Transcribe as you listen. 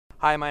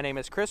Hi, my name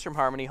is Chris from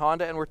Hamrony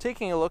Honda, and we're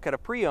taking a look at a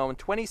pre-owned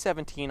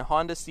 2017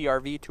 Honda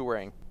CR-V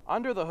Touring.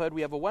 Under the hood,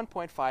 we have a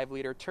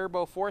 1.5-liter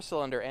turbo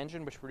 4-cylinder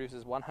engine which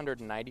produces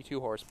 192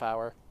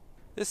 horsepower.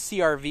 This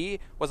CR-V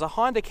was a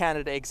Honda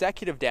Canada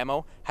executive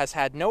demo, has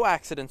had no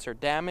accidents or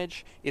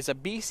damage, is a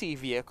BC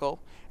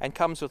vehicle, and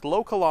comes with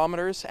low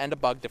kilometers and a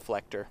bug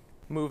deflector.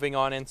 Moving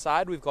on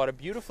inside, we've got a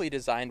beautifully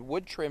designed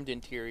wood-trimmed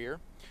interior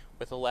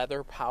with a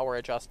leather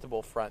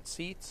power-adjustable front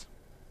seats,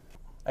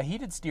 a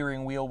heated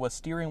steering wheel with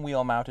steering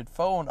wheel mounted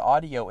phone,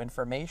 audio,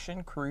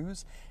 information,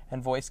 cruise,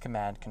 and voice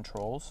command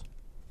controls,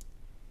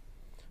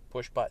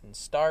 push button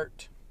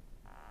start,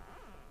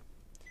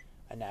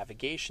 a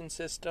navigation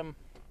system,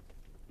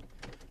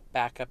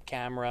 backup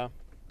camera,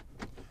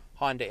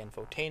 Honda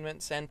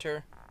infotainment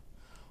center,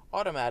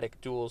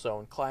 automatic dual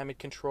zone climate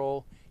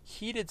control,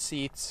 heated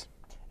seats,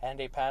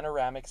 and a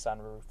panoramic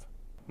sunroof.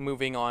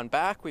 Moving on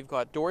back, we've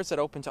got doors that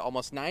open to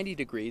almost 90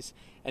 degrees,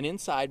 and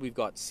inside we've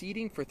got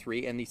seating for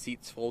 3, and these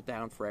seats fold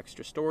down for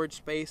extra storage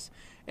space.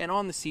 And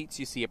on the seats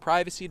you see a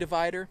privacy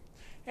divider,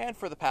 and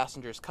for the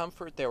passenger's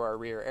comfort there are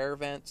rear air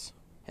vents.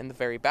 In the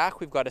very back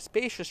we've got a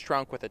spacious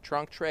trunk with a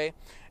trunk tray,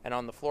 and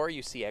on the floor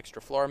you see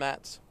extra floor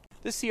mats.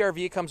 This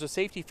CR-V comes with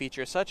safety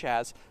features such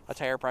as a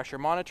tire pressure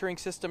monitoring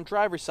system,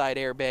 driver's side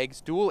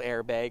airbags, dual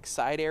airbags,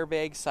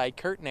 side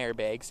curtain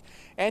airbags,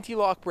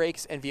 anti-lock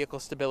brakes, and vehicle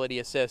stability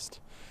assist.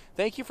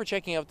 Thank you for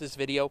checking out this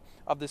video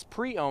of this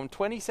pre-owned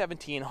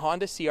 2017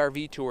 Honda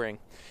CR-V Touring.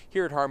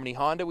 Here at Hamrony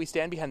Honda, we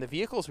stand behind the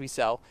vehicles we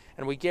sell,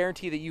 and we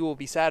guarantee that you will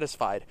be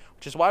satisfied,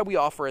 which is why we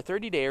offer a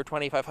 30-day or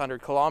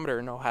 2,500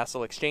 kilometer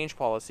no-hassle exchange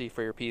policy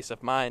for your peace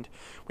of mind.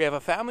 We have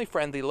a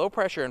family-friendly,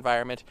 low-pressure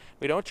environment.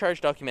 We don't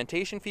charge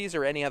documentation fees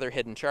or any other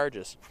hidden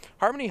charges.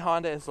 Hamrony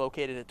Honda is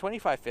located at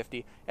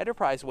 2550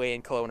 Enterprise Way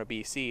in Kelowna,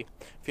 BC.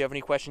 If you have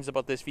any questions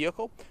about this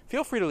vehicle,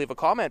 feel free to leave a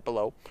comment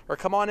below, or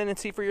come on in and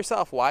see for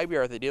yourself why we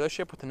are the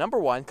dealership with the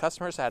 #1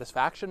 customer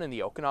satisfaction in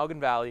the Okanagan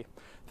Valley.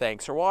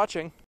 Thanks for watching.